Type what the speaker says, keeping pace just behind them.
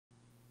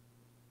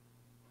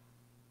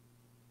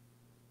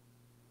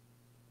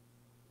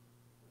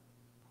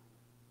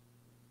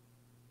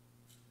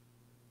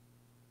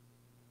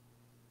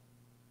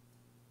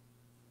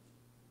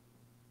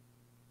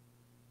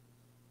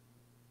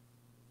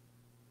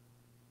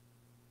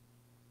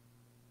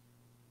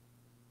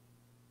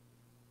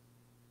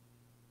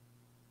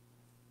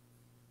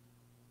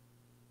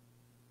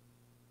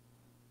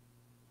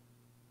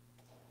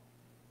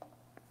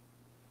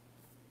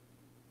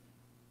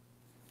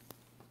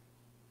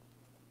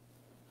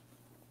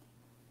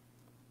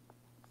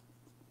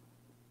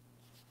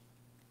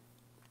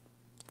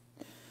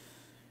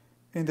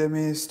In the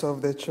midst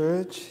of the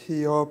church,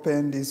 he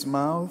opened his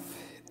mouth,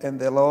 and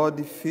the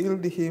Lord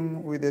filled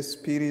him with the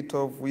spirit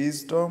of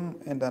wisdom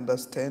and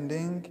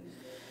understanding,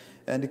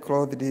 and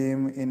clothed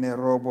him in a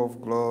robe of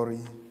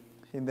glory.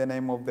 In the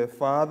name of the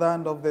Father,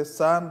 and of the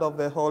Son, and of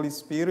the Holy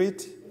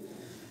Spirit,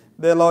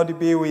 the Lord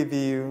be with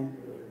you.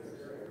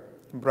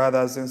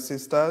 Brothers and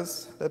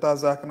sisters, let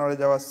us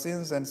acknowledge our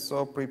sins and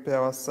so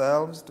prepare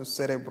ourselves to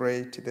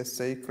celebrate the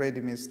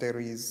sacred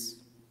mysteries.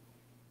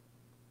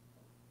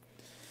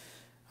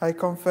 I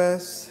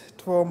confess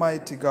to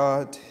Almighty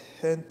God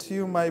and to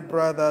you, my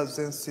brothers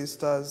and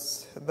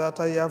sisters, that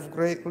I have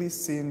greatly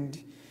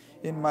sinned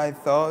in my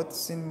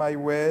thoughts, in my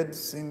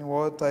words, in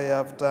what I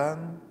have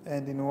done,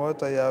 and in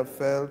what I have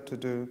failed to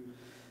do,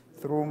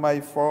 through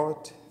my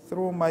fault,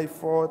 through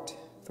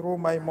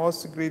my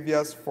most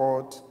grievous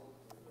fault.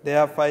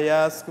 Therefore I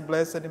ask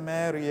Blessed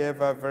Mary,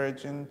 ever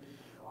Virgin,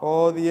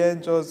 all the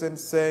angels and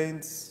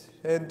saints,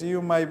 and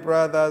you, my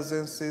brothers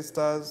and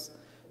sisters,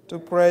 to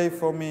pray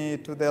for me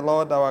to the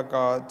Lord our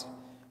God.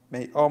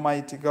 May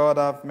Almighty God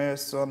have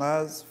mercy on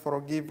us,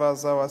 forgive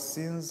us our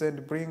sins,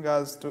 and bring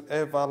us to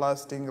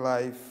everlasting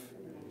life.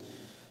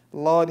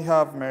 Lord,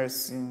 have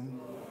mercy.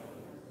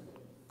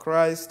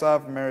 Christ,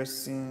 have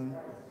mercy.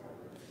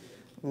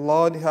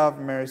 Lord, have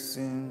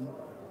mercy.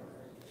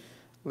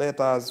 Let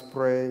us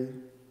pray.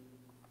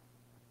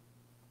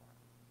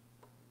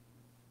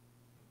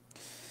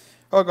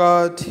 O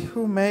God,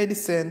 who made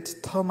St.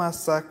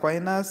 Thomas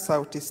Aquinas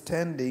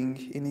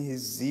outstanding in his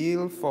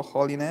zeal for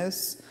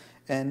holiness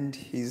and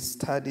his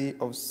study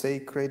of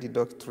sacred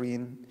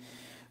doctrine,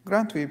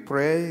 grant, we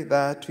pray,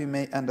 that we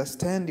may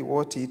understand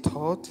what he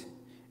taught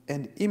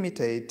and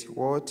imitate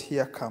what he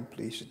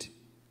accomplished.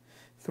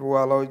 Through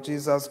our Lord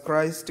Jesus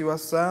Christ, your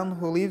Son,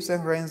 who lives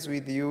and reigns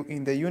with you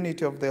in the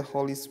unity of the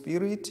Holy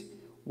Spirit,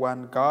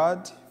 one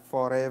God,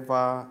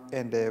 forever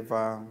and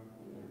ever.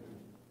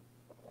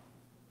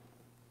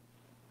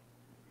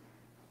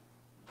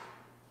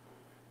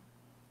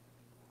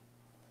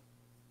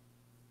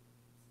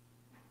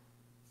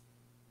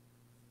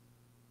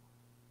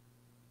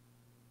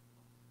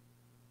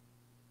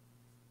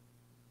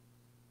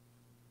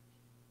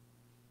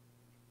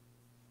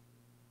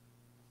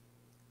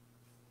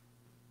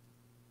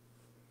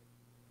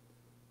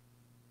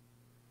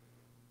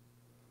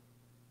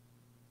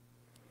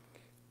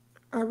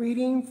 A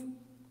reading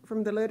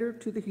from the letter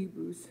to the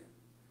Hebrews.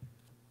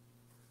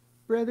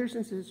 Brothers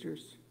and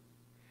sisters,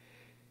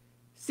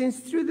 since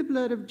through the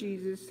blood of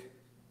Jesus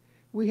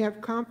we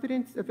have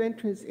confidence of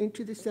entrance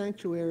into the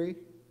sanctuary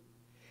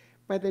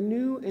by the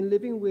new and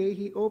living way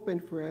he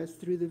opened for us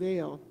through the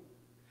veil,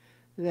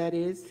 that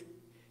is,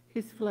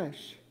 his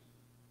flesh.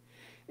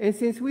 And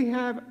since we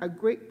have a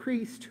great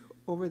priest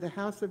over the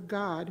house of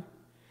God,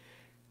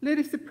 let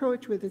us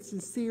approach with a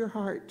sincere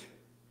heart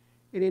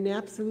and in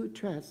absolute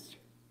trust,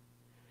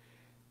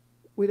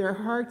 with our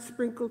hearts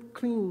sprinkled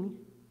clean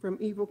from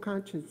evil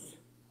conscience,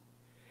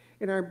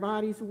 and our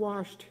bodies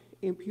washed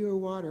in pure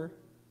water.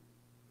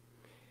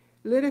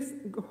 Let us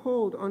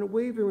hold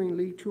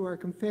unwaveringly to our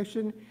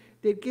confession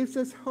that gives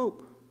us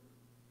hope,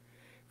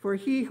 for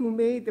he who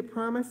made the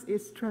promise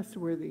is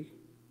trustworthy.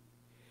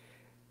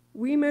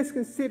 We must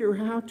consider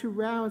how to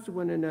rouse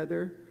one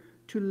another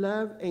to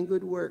love and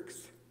good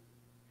works.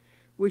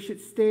 We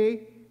should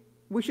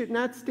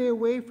not stay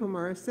away from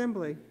our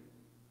assembly,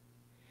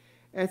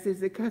 as is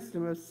the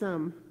custom of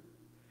some,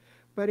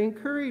 but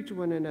encourage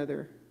one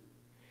another,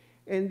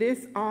 and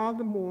this all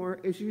the more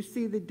as you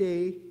see the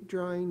day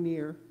drawing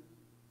near.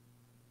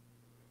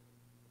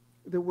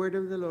 The word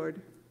of the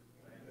Lord.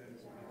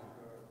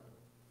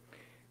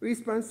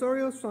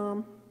 Responsorial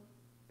Psalm.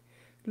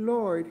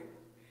 Lord,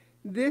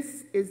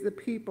 this is the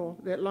people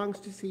that longs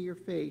to see your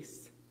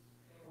face.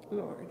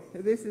 Lord,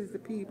 this is the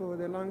people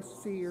that longs to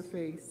see your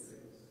face.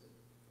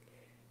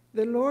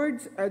 The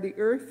Lord's are the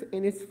earth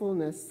and its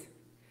fullness,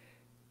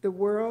 the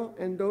world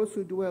and those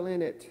who dwell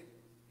in it.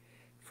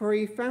 For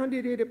he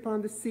founded it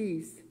upon the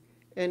seas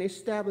and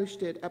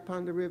established it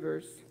upon the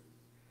rivers.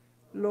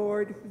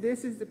 Lord,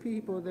 this is the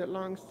people that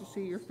longs to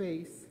see your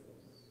face.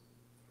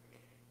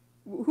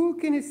 Who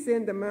can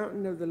ascend the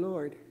mountain of the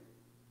Lord?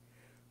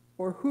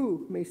 Or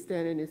who may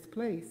stand in his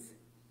place?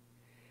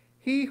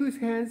 He whose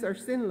hands are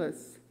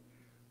sinless,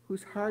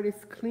 whose heart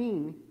is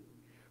clean,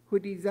 who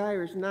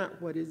desires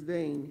not what is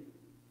vain.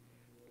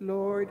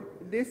 Lord,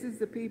 this is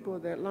the people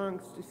that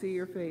longs to see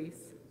your face.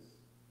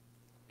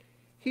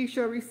 He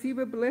shall receive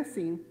a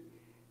blessing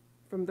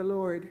from the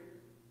Lord,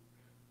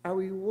 a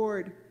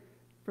reward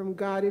from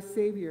God his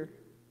Savior.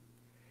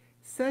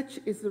 Such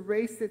is the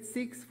race that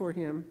seeks for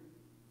him,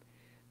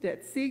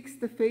 that seeks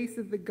the face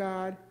of the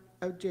God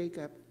of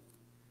Jacob.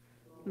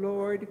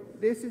 Lord,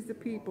 this is the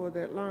people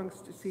that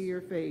longs to see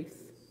your face.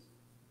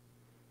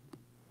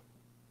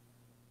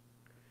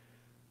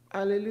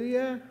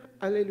 Alleluia,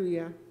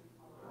 alleluia.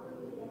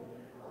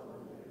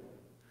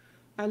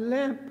 A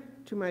lamp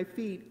to my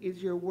feet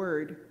is your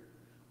word,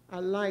 a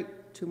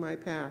light to my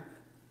path.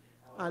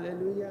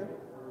 Alleluia.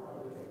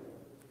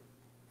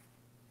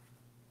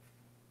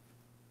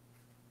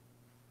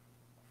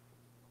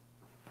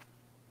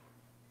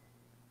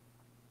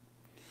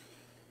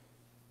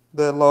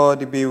 The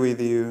Lord be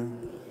with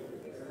you.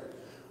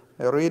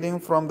 A reading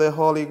from the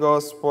Holy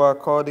Gospel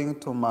according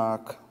to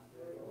Mark.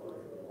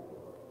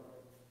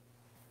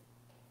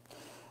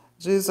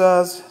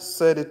 Jesus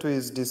said to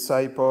his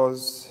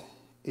disciples,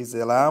 "Is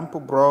a lamp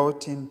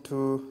brought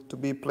to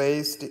be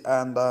placed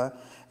under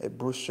a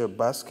bushel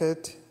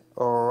basket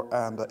or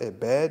under a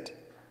bed,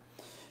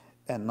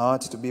 and not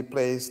to be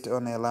placed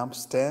on a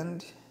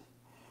lampstand?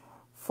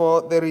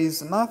 For there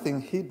is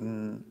nothing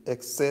hidden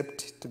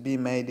except to be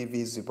made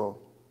visible.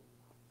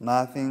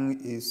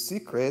 Nothing is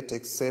secret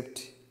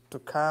except to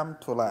come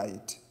to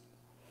light.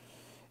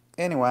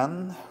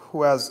 Anyone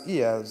who has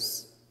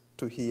ears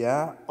to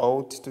hear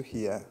ought to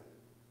hear."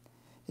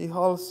 He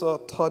also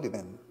told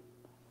them,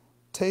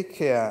 "Take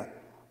care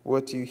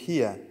what you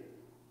hear.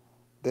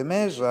 The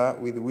measure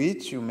with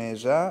which you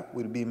measure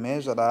will be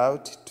measured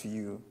out to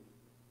you,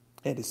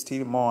 and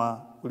still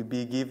more will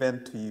be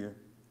given to you.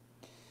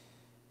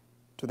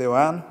 To the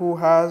one who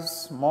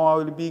has,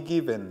 more will be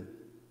given.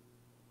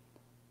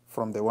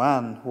 From the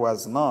one who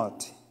has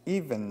not,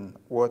 even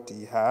what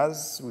he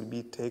has will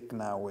be taken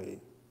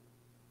away."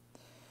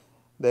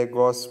 The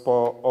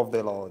Gospel of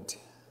the Lord.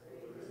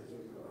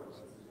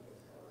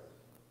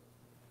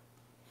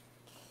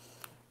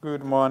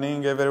 Good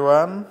morning,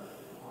 everyone.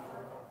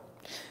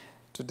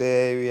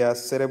 Today we are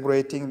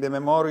celebrating the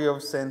memory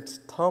of St.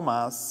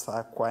 Thomas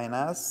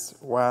Aquinas,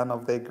 one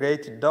of the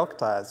great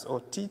doctors or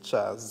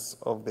teachers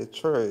of the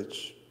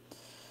Church.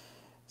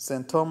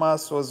 St.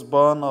 Thomas was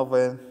born of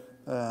a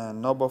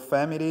noble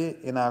family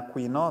in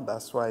Aquino,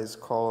 that's why it's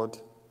called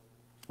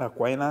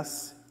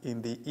Aquinas,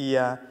 in the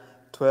year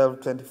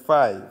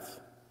 1225.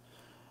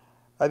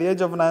 At the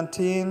age of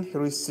 19, he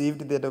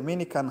received the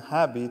Dominican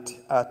habit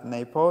at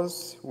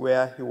Naples,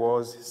 where he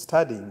was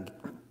studying,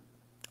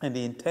 and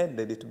he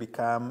intended to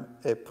become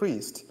a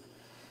priest.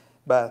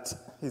 But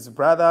his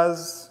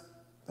brothers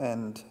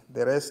and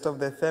the rest of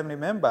the family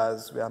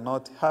members were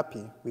not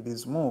happy with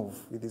his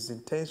move, with his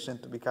intention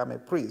to become a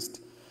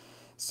priest.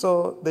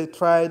 So they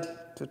tried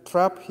to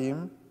trap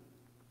him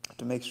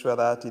to make sure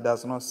that he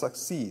does not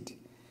succeed.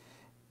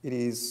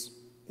 It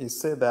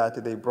said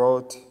that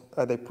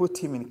they put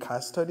him in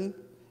custody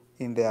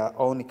in their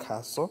own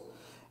castle,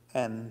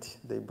 and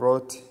they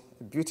brought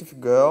a beautiful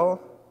girl,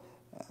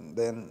 and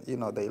then,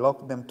 they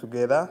locked them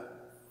together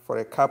for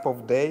a couple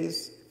of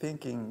days,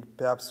 thinking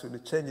perhaps he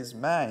would change his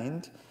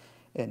mind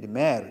and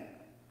marry.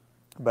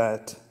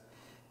 But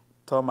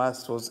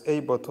Thomas was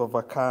able to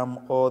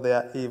overcome all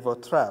their evil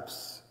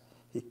traps.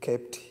 He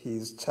kept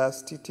his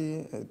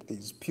chastity and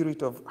his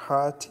purity of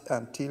heart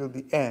until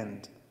the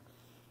end,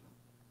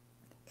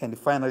 and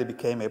finally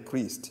became a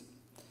priest.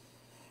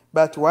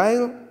 But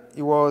while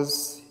he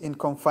was in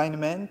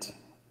confinement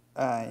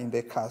in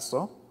the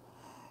castle,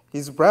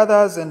 his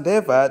brothers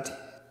endeavored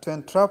to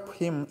entrap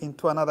him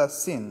into another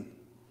sin,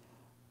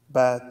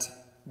 but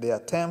the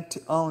attempt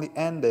only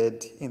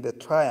ended in the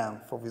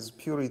triumph of his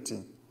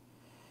purity.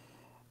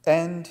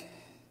 And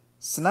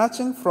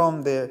snatching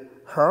from the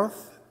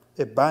hearth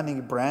a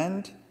burning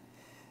brand,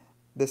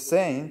 the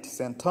saint,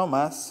 St.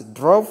 Thomas,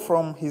 drove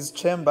from his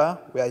chamber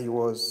where he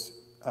was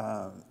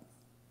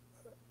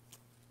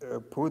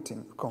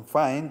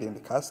confined in the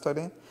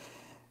custody.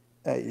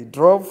 He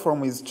drove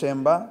from his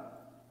chamber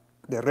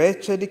the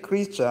wretched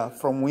creature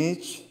from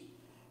which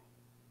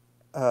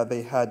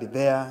they had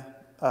there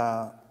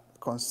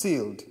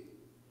concealed.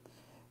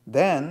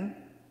 Then,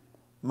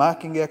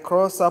 marking a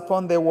cross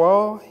upon the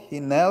wall, he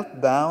knelt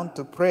down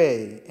to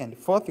pray, and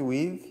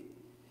forthwith,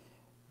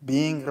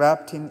 being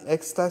wrapped in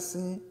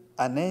ecstasy,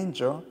 an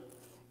angel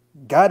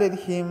guarded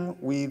him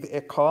with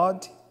a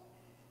cord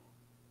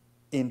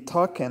in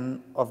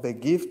token of the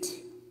gift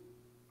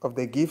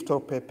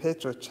of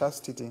perpetual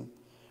chastity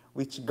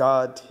which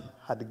God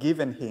had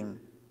given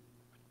him.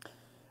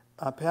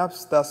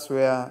 Perhaps that's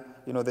where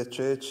the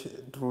Church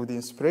drew the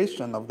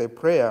inspiration of the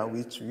prayer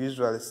which we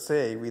usually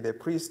say with the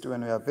priest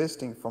when we are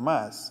vesting for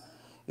Mass.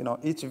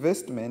 Each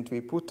vestment we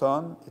put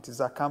on, it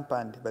is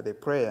accompanied by the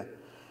prayer.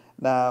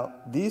 Now,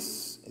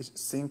 this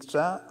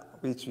cincture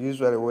which we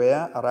usually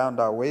wear around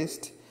our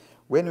waist,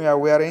 when we are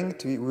wearing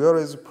it, we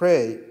always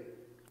pray,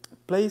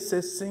 "Place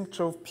a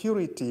cincture of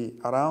purity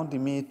around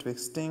me to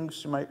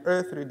extinguish my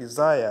earthly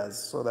desires,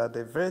 so that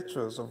the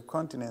virtues of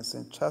continence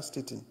and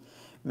chastity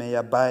may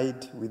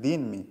abide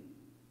within me."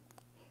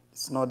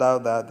 It's no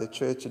doubt that the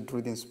Church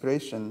drew the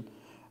inspiration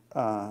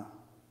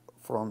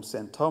from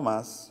St.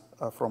 Thomas,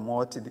 from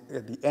what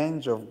the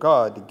angel of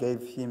God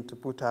gave him to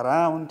put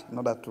around in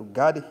order to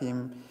guard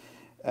him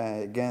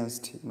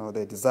against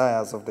the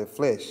desires of the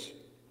flesh.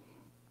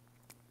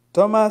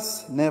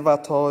 Thomas never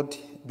told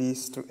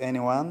this to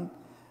anyone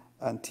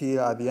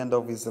until at the end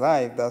of his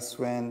life. That's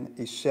when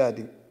he shared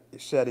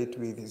it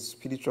with his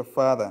spiritual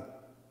father.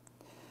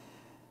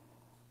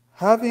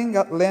 Having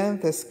at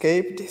length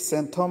escaped,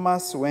 St.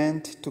 Thomas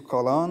went to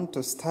Cologne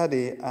to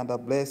study under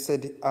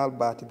Blessed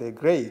Albert the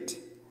Great,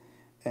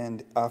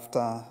 and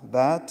after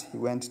that he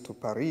went to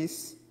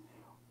Paris,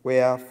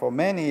 where for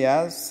many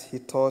years he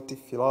taught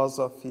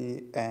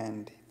philosophy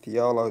and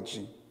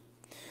theology.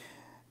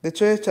 The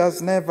Church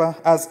has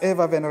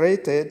ever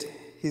venerated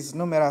his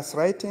numerous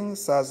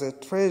writings as a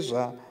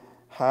treasure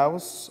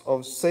house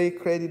of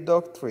sacred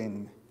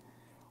doctrine,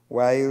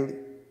 while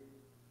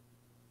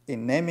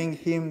in naming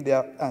him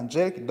the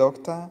angelic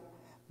doctor,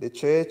 the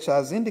Church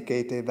has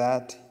indicated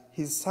that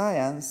his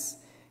science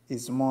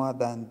is more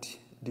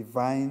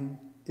divine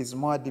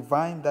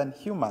than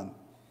human.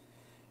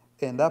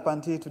 And up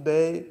until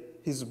today,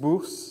 his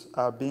books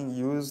are being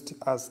used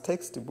as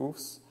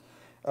textbooks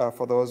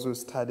for those who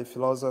study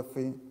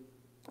philosophy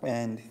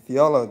and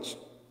theology.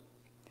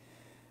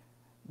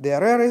 The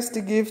rarest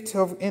gift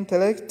of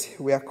intellect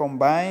were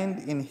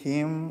combined in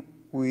him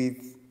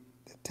with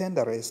the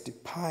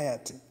tenderest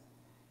piety.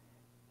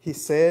 He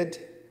said,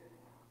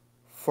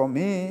 "For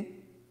me,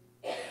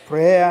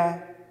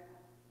 prayer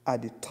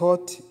had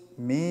taught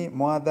me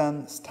more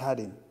than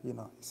studying." He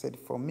said,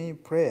 "For me,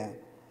 prayer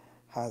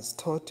has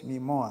taught me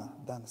more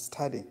than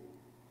studying."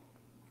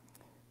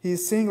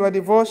 His singular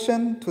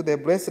devotion to the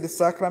Blessed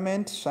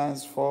Sacrament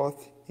shines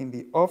forth in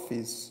the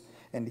office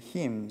and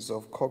hymns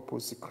of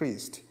Corpus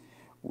Christi,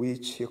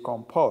 which he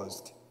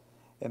composed.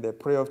 And the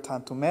prayer of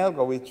Tantum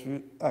Ergo,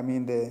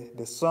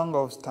 the song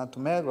of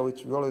Tantum Ergo,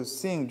 which we always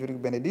sing during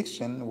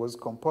benediction, was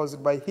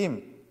composed by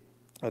him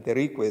at the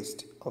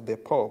request of the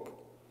Pope.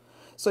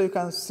 So you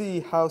can see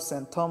how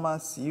St.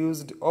 Thomas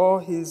used all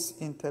his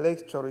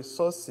intellectual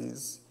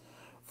resources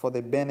for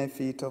the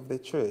benefit of the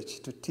Church,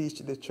 to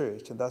teach the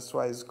Church. And that's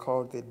why he's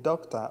called the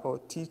doctor or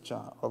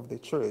teacher of the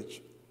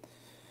Church.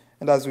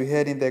 And as we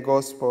heard in the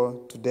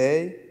Gospel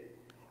today,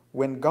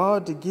 when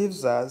God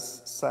gives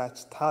us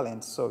such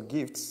talents or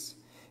gifts,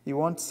 he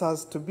wants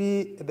us to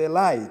be the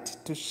light,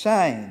 to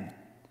shine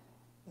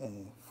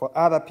for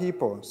other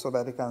people so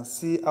that they can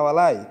see our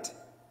light.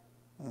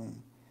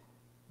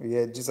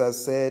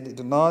 Jesus said,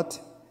 the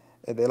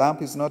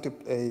lamp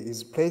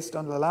is placed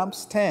on the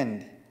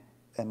lampstand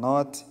and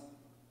not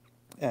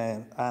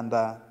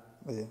under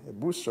a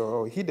bushel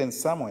or hidden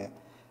somewhere.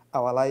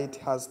 Our light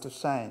has to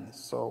shine.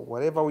 So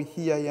whatever we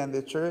hear here in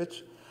the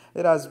church,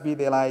 let us be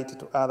the light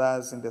to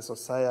others in the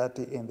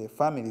society, in the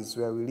families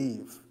where we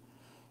live.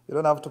 You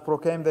don't have to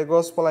proclaim the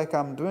gospel like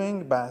I'm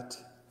doing, but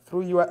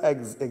through your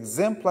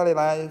exemplary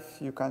life,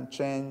 you can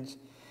change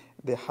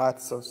the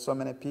hearts of so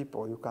many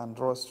people. You can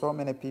draw so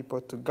many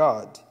people to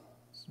God,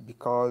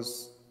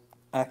 because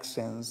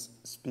actions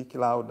speak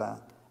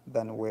louder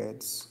than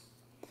words.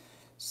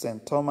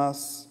 St.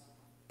 Thomas,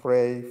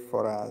 pray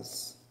for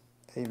us.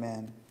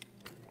 Amen.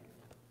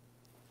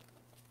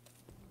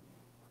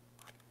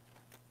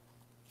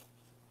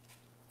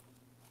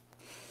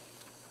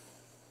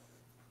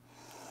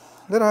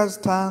 Let us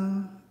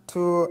turn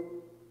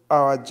to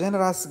our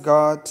generous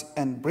God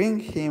and bring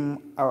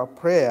him our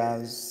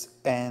prayers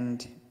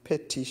and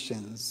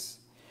petitions.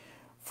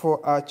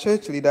 For our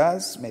church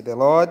leaders, may the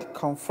Lord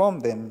conform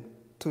them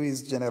to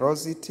his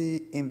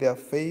generosity in their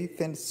faith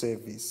and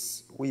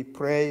service. We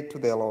pray to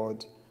the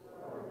Lord.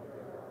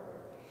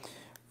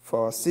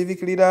 For our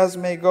civic leaders,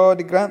 may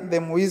God grant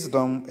them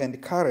wisdom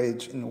and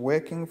courage in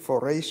working for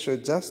racial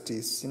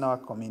justice in our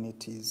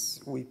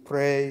communities. We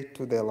pray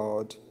to the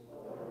Lord.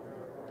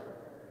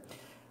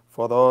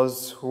 For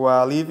those who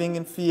are living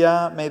in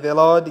fear, may the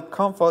Lord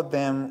comfort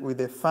them with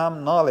a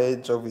firm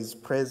knowledge of his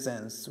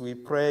presence. We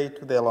pray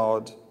to the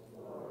Lord.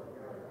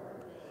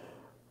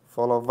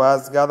 For all of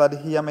us gathered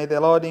here, may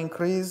the Lord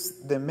increase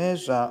the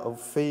measure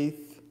of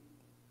faith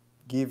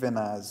given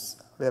us.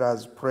 Let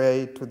us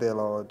pray to the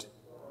Lord.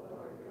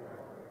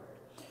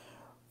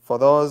 For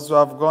those who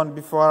have gone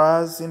before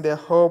us in the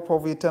hope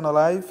of eternal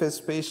life,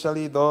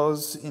 especially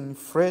those in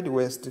Fred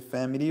West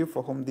family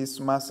for whom this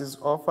Mass is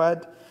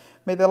offered,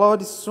 may the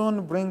Lord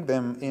soon bring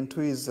them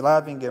into his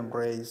loving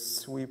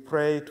embrace. We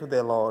pray to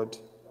the Lord.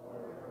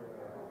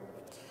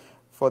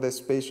 For the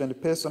special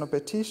and personal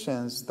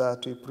petitions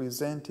that we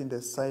present in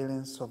the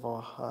silence of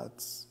our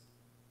hearts.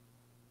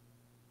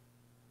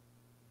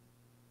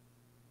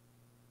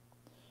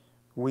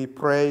 We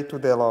pray to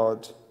the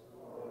Lord.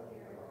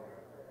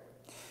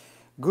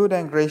 Good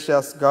and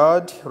gracious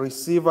God,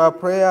 receive our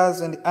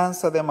prayers and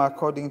answer them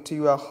according to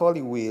your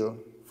holy will,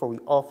 for we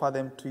offer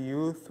them to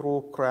you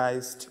through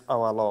Christ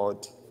our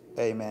Lord.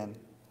 Amen.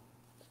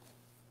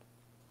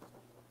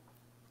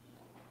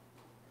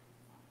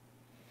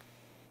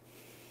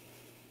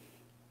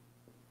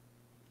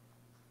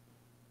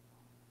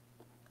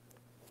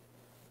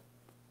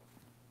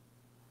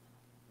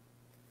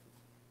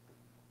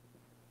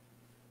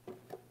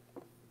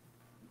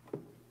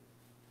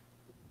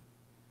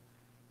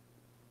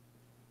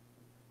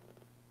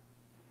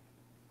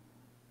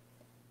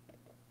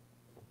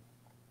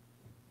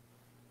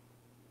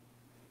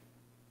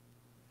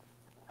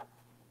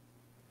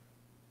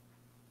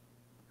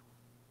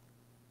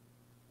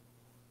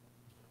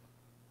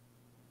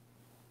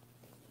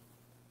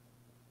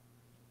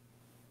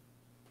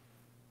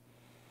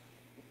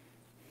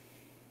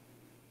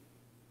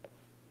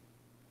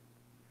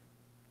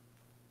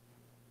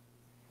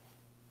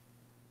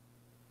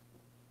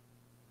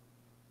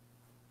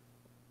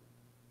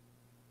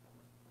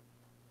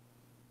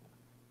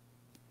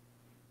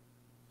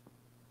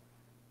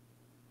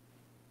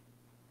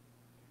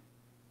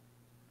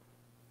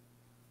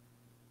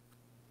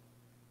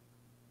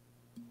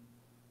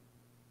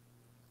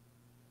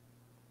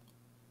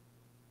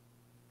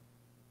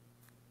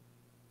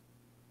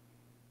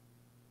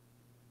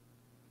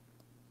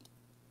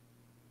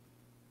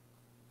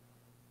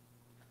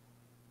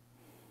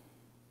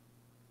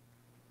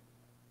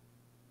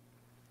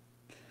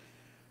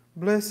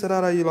 Blessed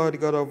are you, Lord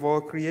God of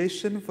all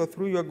creation, for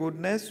through your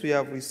goodness we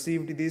have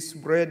received this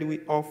bread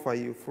we offer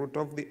you, fruit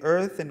of the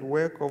earth and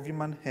work of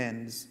human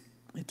hands.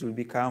 It will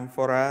become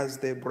for us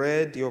the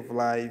bread of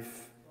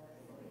life.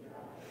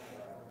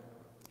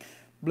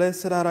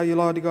 Blessed are you,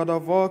 Lord God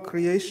of all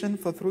creation,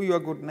 for through your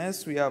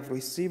goodness we have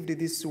received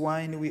this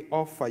wine we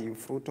offer you,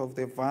 fruit of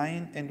the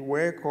vine and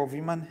work of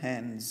human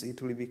hands.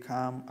 It will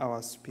become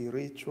our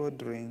spiritual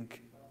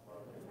drink.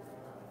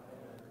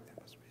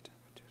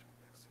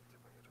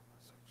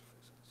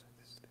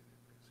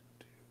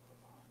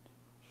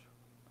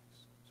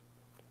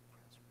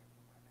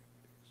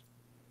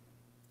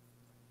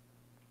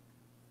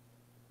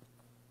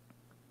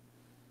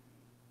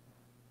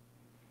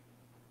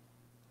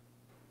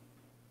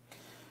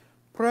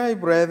 Pray,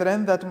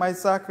 brethren, that my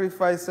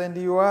sacrifice and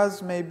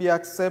yours may be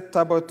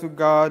acceptable to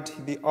God,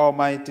 the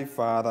Almighty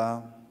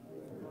Father.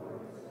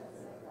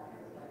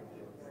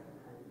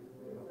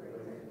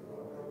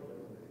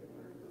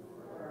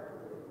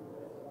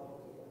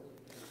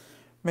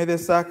 May the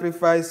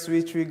sacrifice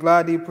which we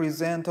gladly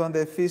present on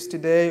the feast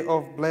day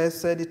of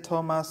Blessed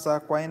Thomas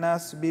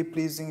Aquinas be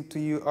pleasing to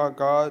you, O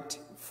God,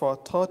 for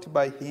taught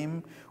by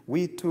him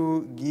we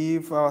too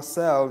give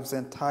ourselves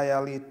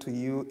entirely to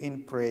you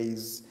in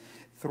praise.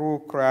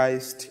 Through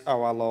Christ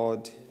our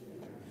Lord.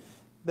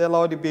 The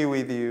Lord be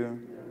with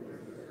you.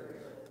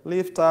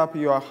 Lift up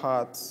your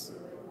hearts.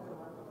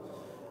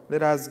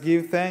 Let us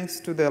give thanks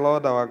to the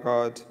Lord our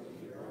God.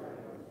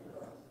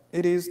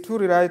 It is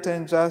truly right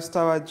and just,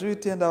 our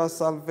duty and our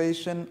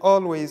salvation,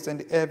 always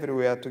and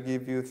everywhere to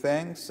give you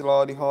thanks,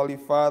 Lord, Holy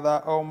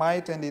Father,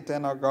 Almighty and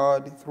eternal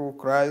God, through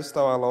Christ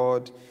our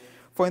Lord.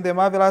 For in the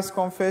marvelous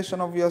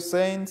confession of your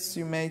saints,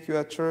 you make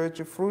your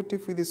church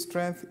fruitful with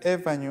strength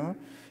ever new,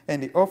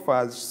 and it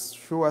offers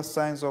sure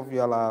signs of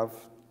your love,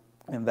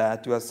 and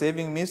that your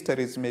saving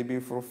mysteries may be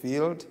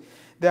fulfilled.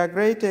 Their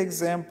great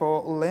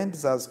example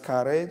lends us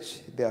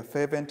courage, their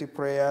fervent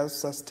prayers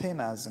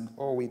sustain us in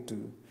all we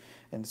do.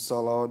 And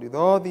so, Lord, with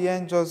all the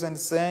angels and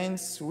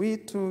saints, we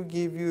too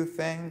give you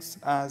thanks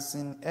as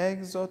in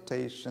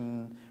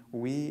exhortation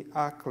we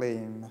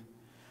acclaim.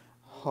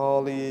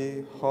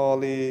 Holy,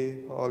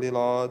 holy, holy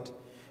Lord,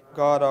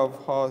 God of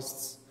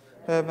hosts,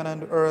 heaven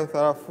and earth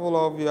are full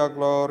of your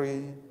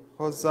glory.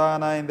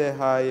 Hosanna in the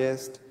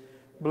highest.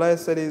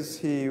 Blessed is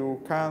he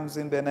who comes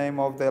in the name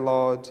of the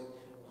Lord.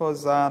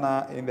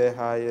 Hosanna in the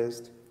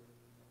highest.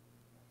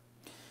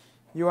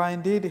 You are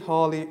indeed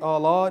holy, O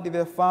Lord,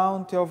 the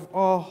fount of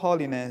all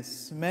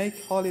holiness.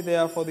 Make holy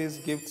therefore these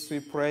gifts,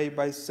 we pray,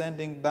 by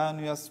sending down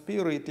your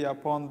Spirit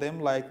upon them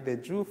like the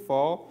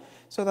dewfall,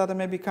 so that they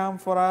may become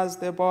for us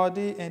the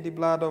body and the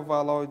blood of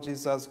our Lord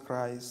Jesus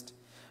Christ.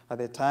 At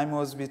the time he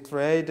was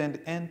betrayed and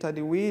entered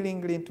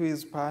willingly into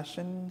his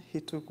passion, he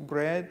took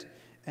bread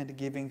and,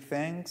 giving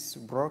thanks,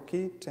 broke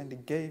it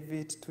and gave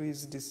it to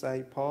his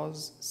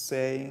disciples,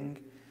 saying,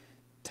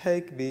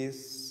 "Take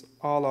this,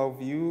 all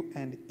of you,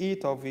 and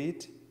eat of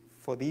it,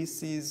 for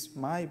this is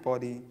my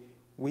body,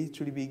 which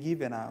will be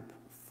given up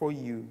for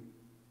you."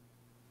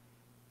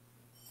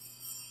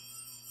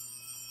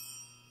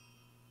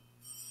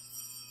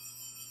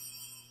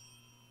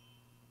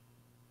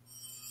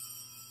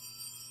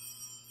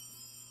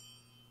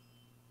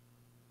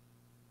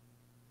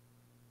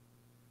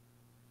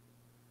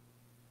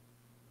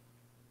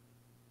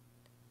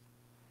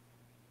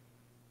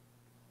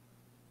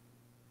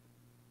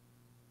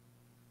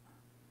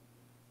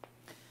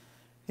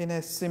 In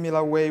a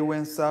similar way,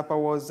 when supper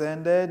was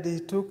ended,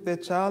 he took the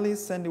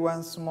chalice, and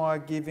once more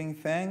giving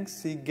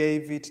thanks, he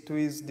gave it to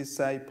his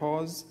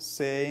disciples,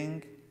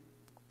 saying,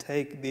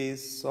 "Take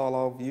this, all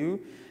of you,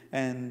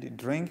 and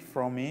drink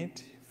from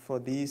it, for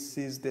this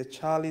is the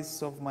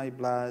chalice of my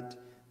blood,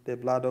 the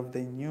blood of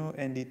the new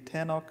and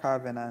eternal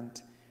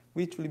covenant,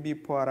 which will be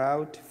poured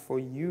out for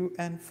you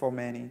and for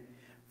many,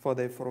 for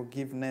the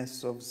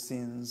forgiveness of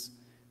sins.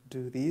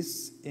 Do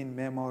this in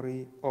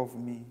memory of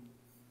me."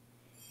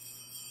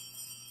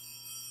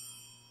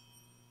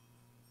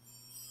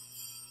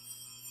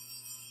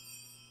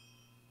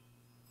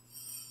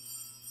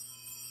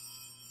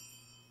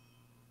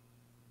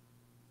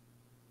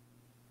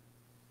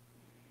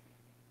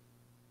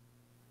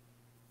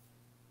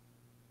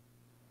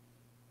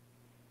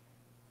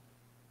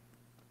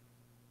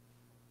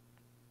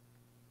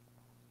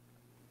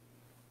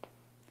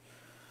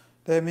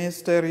 The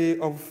mystery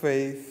of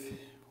faith.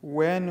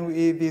 When we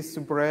eat this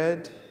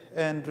bread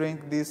and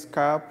drink this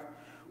cup,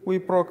 we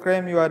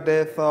proclaim your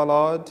death, O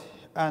Lord,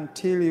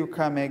 until you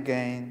come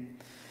again.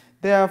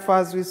 Therefore,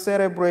 as we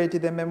celebrate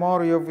the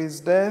memory of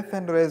his death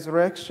and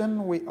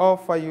resurrection, we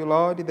offer you,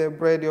 Lord, the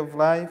bread of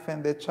life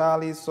and the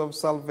chalice of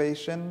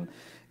salvation,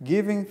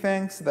 giving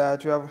thanks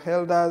that you have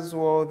held us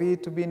worthy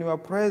to be in your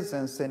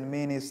presence and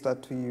minister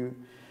to you.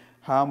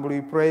 Humbly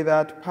pray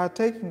that,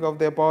 partaking of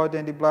the body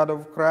and the blood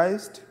of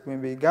Christ, we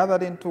may be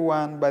gathered into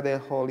one by the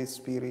Holy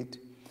Spirit.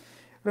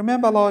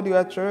 Remember, Lord,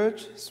 your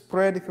church,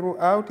 spread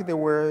throughout the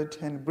world,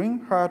 and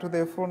bring her to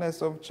the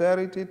fullness of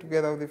charity,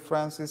 together with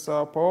Francis,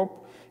 our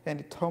Pope,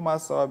 and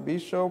Thomas, our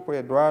Bishop,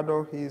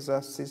 Eduardo, his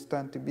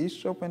assistant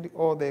bishop, and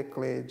all the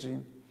clergy.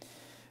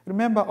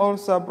 Remember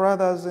also our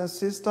brothers and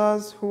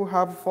sisters who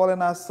have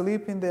fallen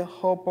asleep in the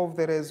hope of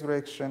the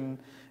resurrection,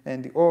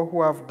 and all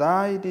who have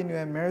died in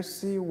your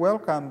mercy,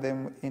 welcome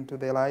them into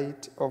the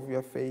light of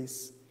your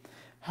face.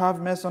 Have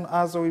mercy on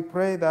us, we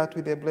pray, that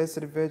with the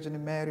Blessed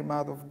Virgin Mary,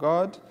 Mother of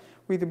God,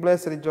 with the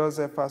Blessed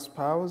Joseph, our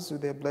spouse,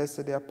 with the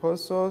blessed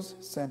apostles,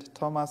 St.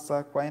 Thomas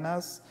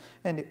Aquinas,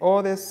 and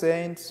all the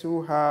saints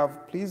who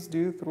have pleased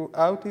you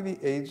throughout the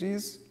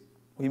ages,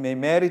 we may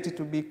merit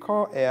to be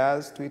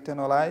co-heirs to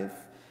eternal life,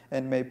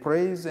 and may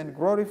praise and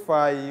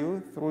glorify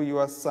you through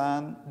your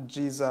Son,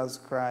 Jesus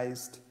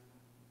Christ.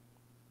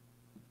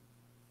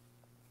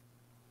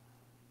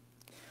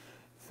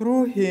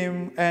 Through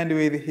him, and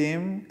with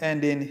him,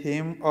 and in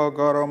him, O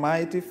God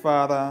Almighty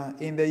Father,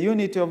 in the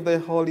unity of the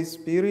Holy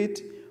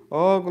Spirit,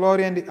 all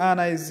glory and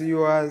honor is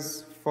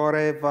yours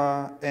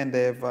forever and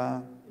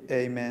ever.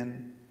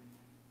 Amen.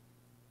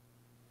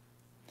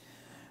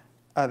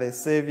 At the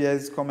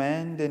Saviour's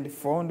command and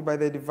formed by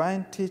the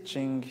divine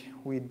teaching,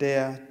 we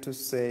dare to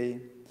say,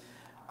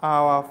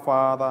 Our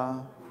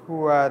Father,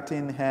 who art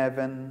in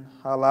heaven,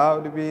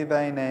 hallowed be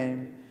thy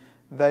name.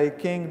 Thy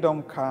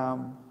kingdom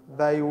come,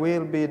 thy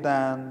will be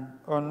done,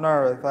 on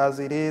earth as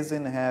it is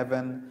in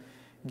heaven.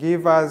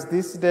 Give us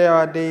this day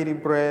our daily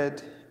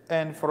bread,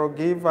 and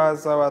forgive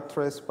us our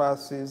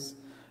trespasses,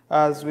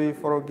 as we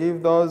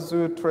forgive those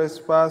who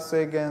trespass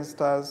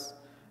against us.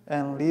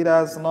 And lead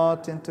us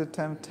not into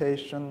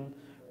temptation,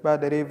 but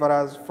deliver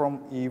us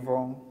from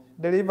evil.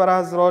 Deliver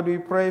us, Lord, we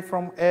pray,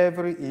 from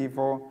every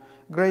evil.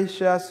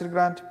 Graciously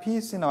grant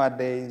peace in our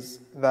days,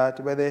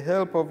 that by the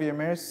help of your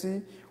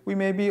mercy we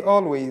may be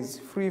always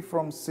free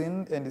from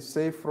sin and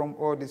safe from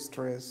all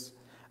distress,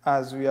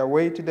 as we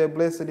await the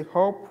blessed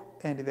hope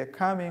and the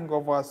coming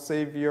of our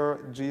Savior,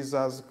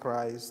 Jesus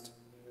Christ.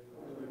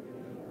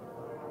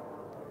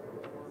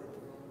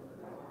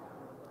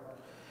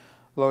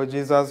 Lord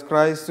Jesus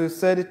Christ, who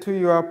said to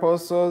your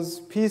apostles,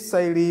 Peace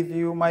I leave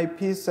you, my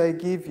peace I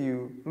give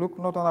you. Look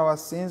not on our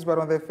sins, but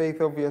on the faith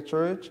of your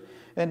church,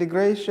 and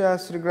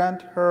graciously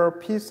grant her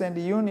peace and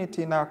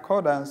unity in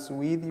accordance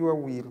with your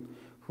will,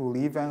 who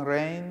live and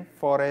reign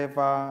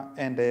forever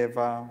and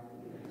ever.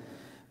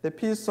 The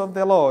peace of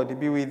the Lord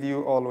be with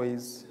you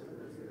always.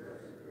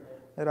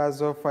 Let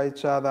us offer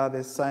each other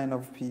the sign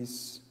of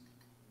peace.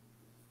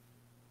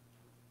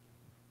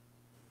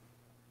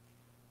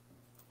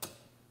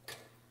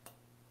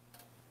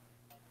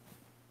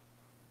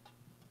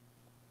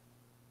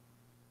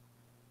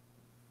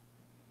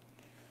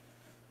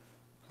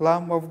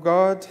 Lamb of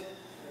God,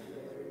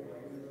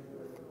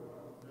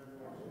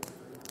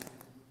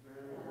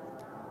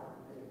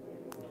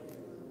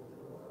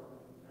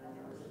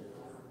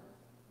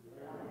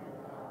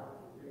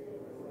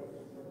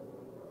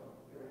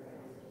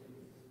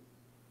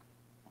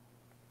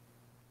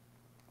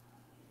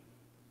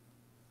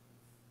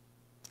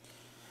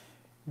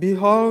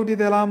 behold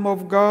the Lamb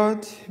of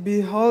God,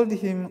 behold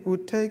him who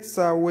takes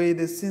away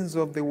the sins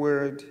of the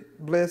world.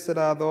 Blessed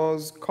are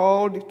those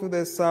called to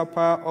the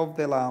supper of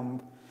the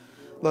Lamb.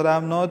 Lord, I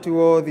am not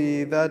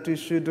worthy that you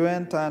should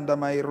enter under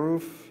my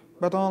roof,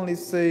 but only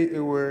say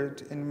a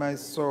word, and my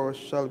soul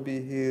shall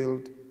be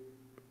healed.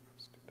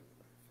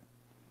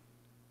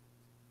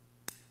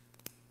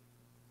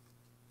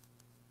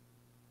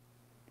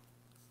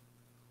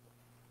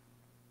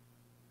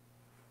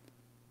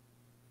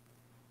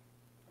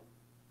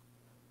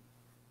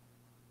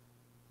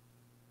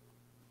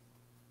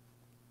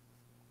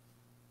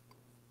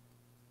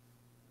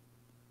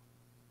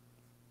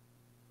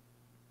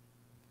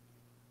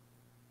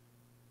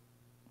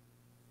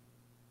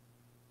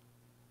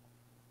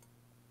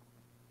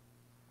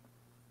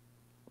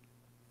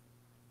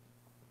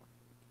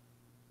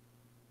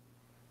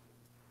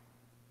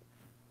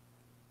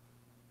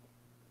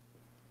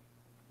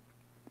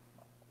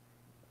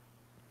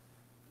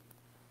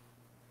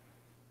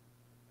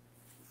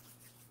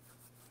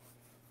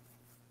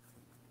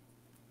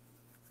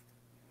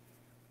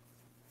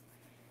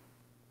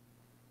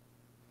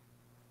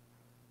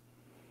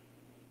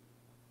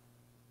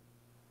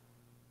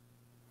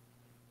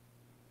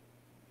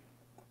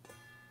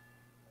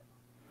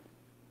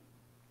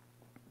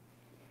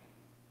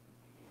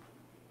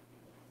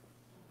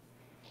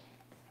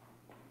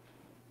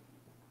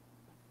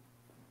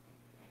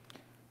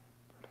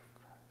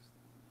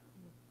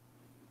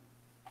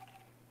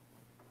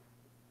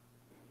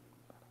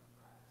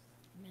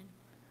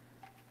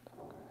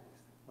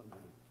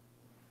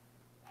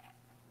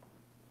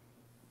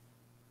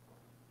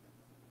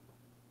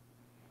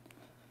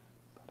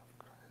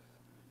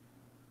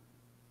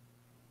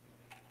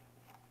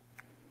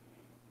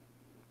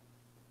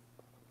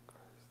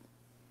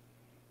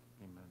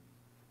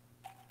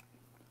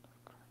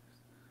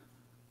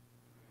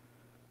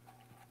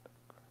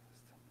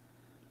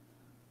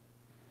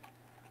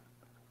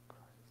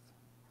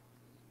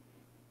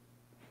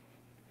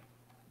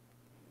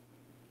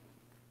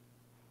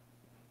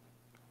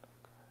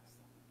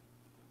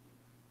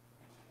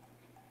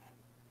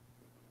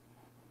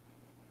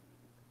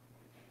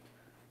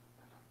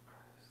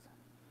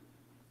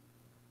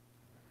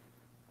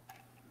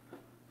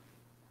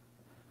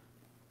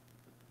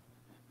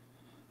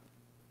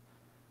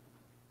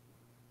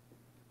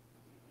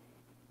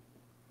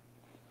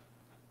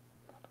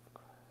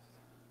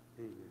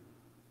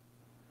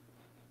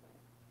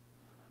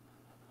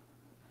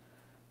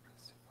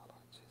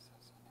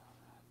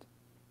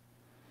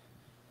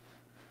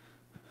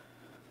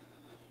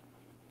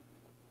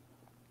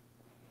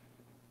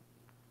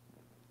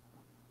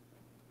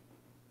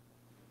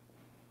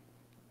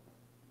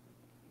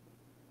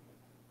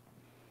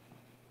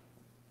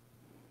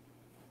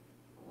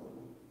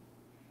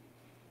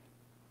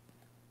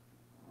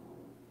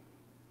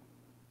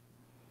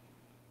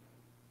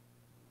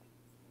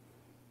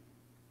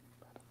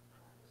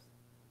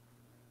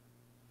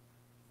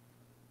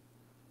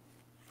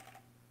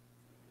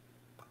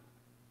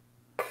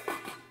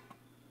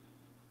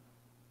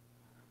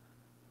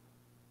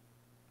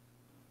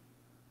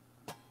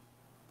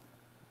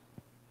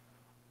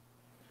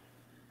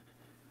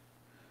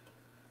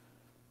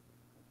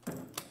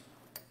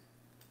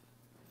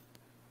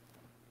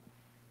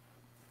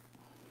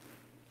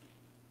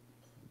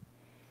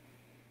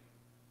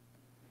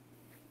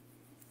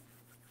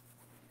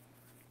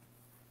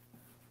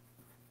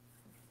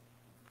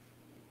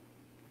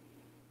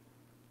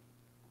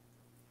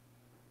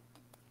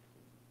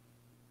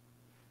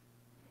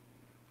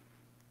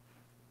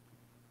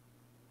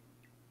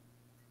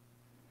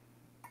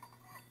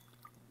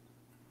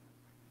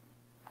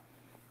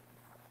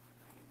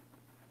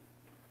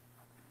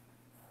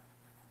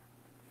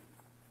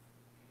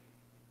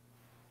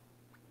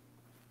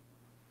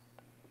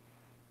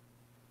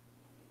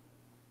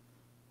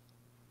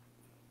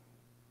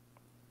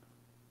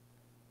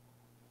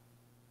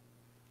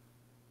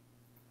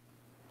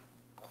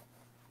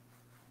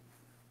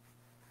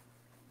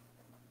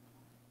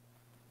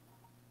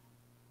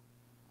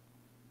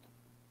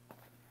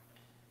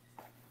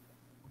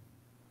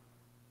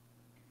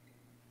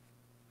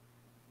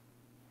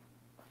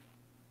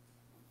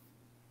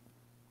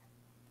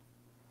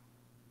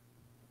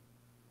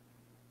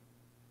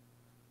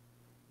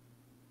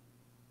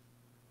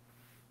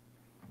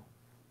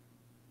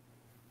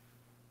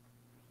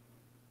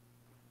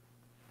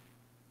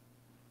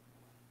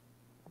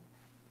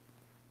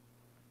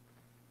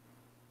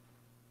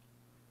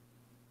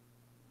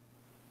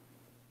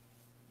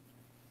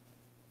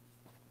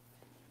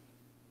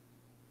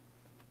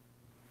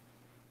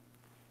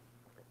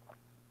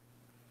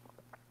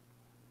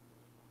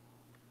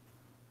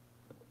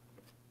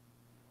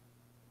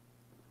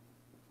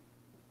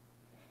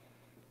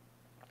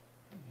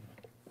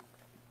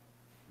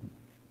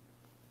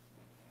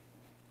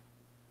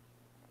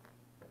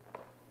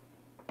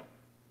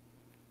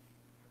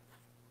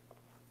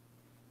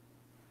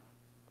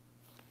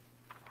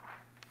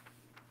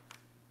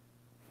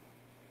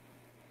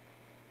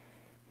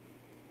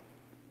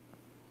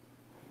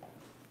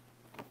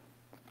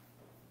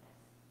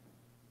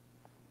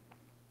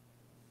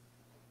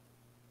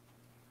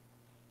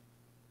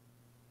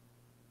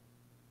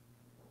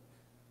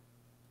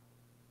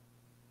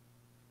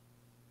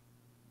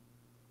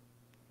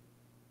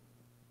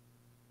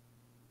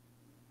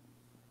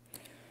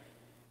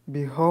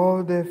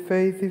 Behold the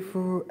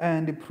faithful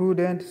and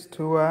prudent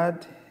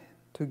steward,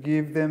 to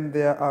give them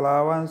their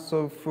allowance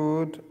of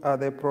food at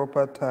the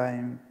proper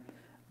time.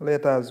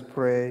 Let us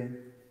pray.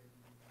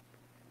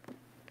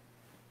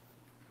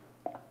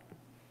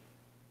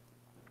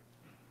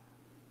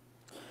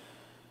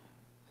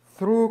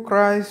 Through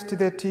Christ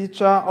the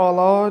teacher, O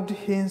Lord,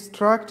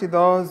 instruct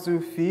those who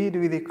feed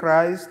with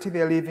Christ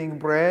the living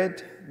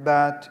bread,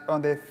 that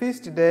on the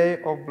feast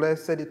day of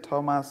Blessed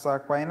Thomas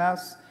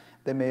Aquinas,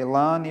 they may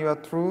learn your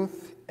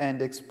truth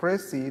and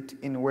express it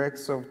in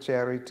works of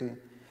charity.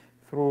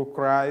 Through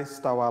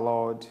Christ our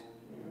Lord.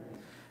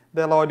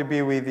 The Lord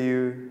be with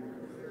you.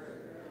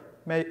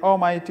 May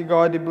Almighty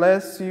God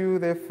bless you,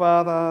 the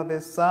Father,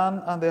 the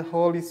Son, and the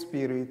Holy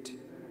Spirit.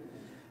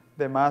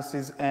 The Mass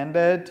is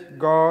ended.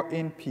 Go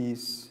in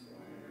peace.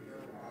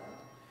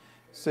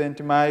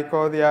 Saint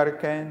Michael the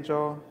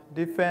Archangel,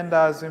 defend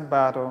us in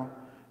battle.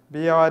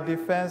 Be our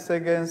defense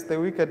against the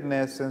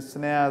wickedness and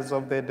snares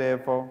of the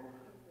devil.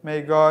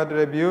 May God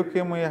rebuke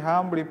him, we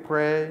humbly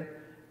pray.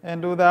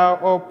 And do thou,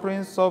 O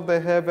Prince of the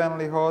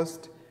heavenly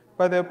host,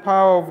 by the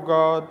power of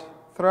God,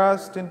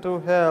 thrust into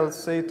hell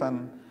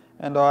Satan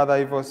and all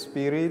other evil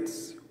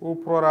spirits who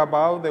prowl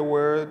about the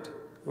world,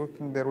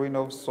 looking the ruin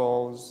of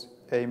souls.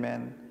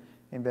 Amen.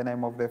 In the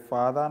name of the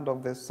Father, and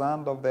of the Son,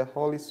 and of the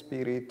Holy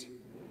Spirit.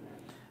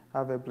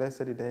 Have a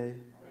blessed day.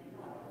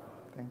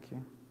 Thank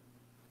you.